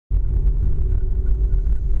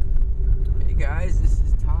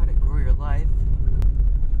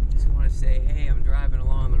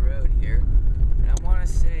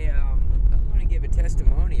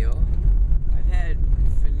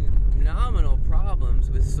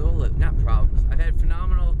with Solavei. Not problems. I've had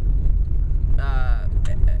phenomenal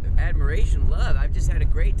admiration, love. I've just had a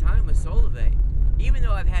great time with Solavei. Even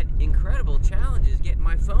though I've had incredible challenges getting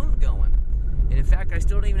my phone going. And in fact, I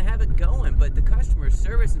still don't even have it going, but the customer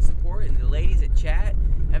service and support and the ladies at chat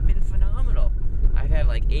have been phenomenal. I've had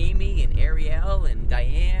like Amy and Ariel and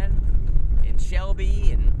Diane and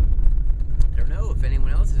Shelby, and I don't know if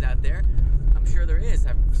anyone else is out there. I'm sure there is.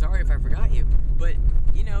 I'm sorry if I forgot you. But,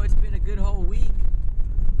 you know, it's been a good whole week.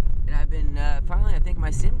 And I've been, finally, I think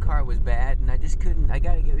my SIM card was bad, and I just couldn't, I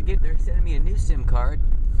gotta get they're sending me a new SIM card.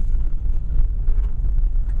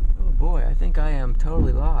 Oh boy, I think I am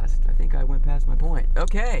totally lost. I think I went past my point.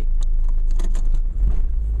 Okay.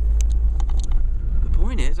 The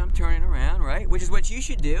point is, I'm turning around, right? Which is what you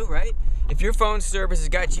should do, right? If your phone service has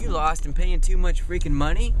got you lost and paying too much freaking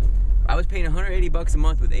money, I was paying $180 a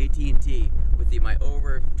month with AT&T, with my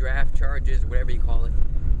overdraft charges, whatever you call it,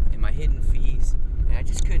 and my hidden fees, and I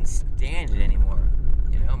just couldn't stand it anymore.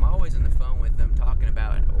 You know, I'm always on the phone with them talking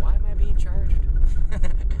about, why am I being charged?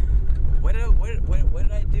 What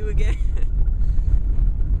did I do again?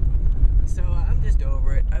 So I'm just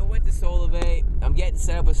over it. I went to Solavei. I'm getting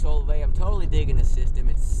set up with Solavei. I'm totally digging the system.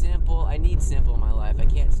 It's simple. I need simple in my life. I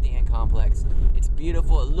can't stand complex. It's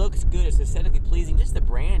beautiful. It looks good. It's aesthetically pleasing. Just the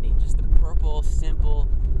branding, just the purple, simple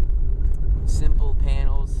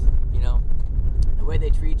panels. You know, the way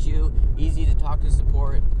they treat you. Easy to talk to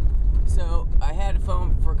support. So I had a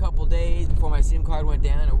phone for a couple days before my SIM card went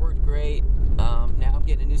down. It worked great. Now I'm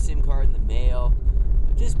getting a new SIM card in the mail.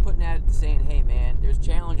 I'm just putting out saying, hey man, there's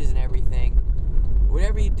challenges in everything.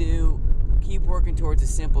 Whatever you do, keep working towards a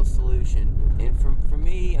simple solution. And for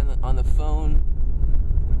me, on the phone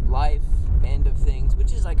life end of things,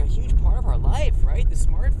 which is like a huge part of our life, right? The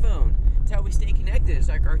smartphone. It's how we stay connected. It's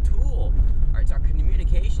like our tool. It's our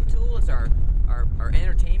communication tool. It's our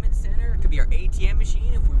entertainment center. It could be our ATM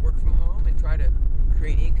machine if we work from home and try to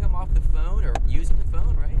create income off the phone or using the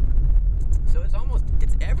phone, right? So it's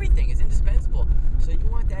everything. It's indispensable. So you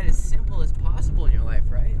want that as simple as possible in your life,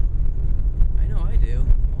 right? I know I do.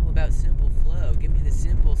 I'm all about simple flow. Give me the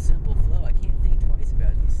simple flow. I can't think twice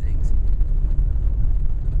about these things.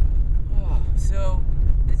 Oh, so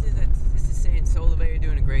this is saying, Solavei, you're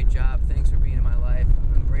doing a great job. Thanks for being in my life.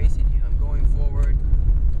 I'm embracing you. I'm going forward.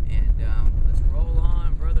 And let's roll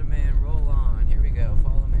on, brother man. Roll on. Here we go.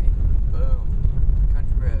 Follow me. Boom.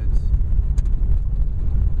 Country roads.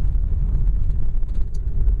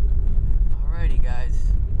 Alrighty,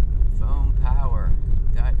 guys.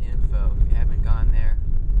 Phonepower.info. If you haven't gone there,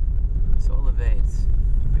 Solavei. It's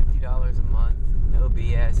 $50 a month. No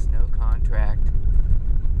BS. No contract.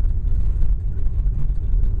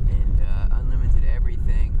 And unlimited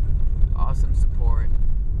everything. Awesome support.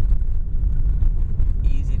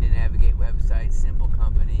 Easy to navigate website. Simple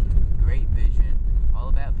company. Great vision. All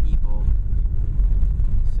about people.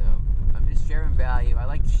 So I'm just sharing value. I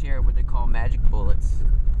like to share what they call magic bullets.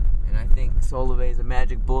 And I think Solavei is a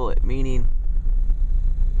magic bullet, meaning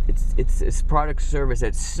it's product service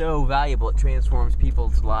that's so valuable it transforms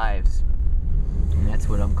people's lives. And that's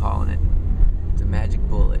what I'm calling it. It's a magic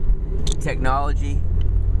bullet. Technology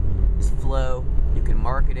is flow. You can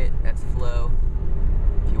market it. That's flow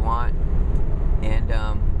if you want. And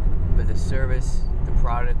but the service, the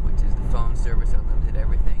product, which is the phone service, unlimited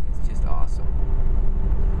everything, is just awesome.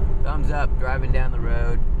 Thumbs up, driving down the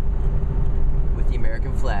road with the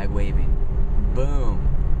American flag waving. Boom.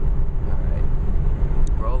 All right.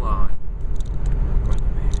 Roll on.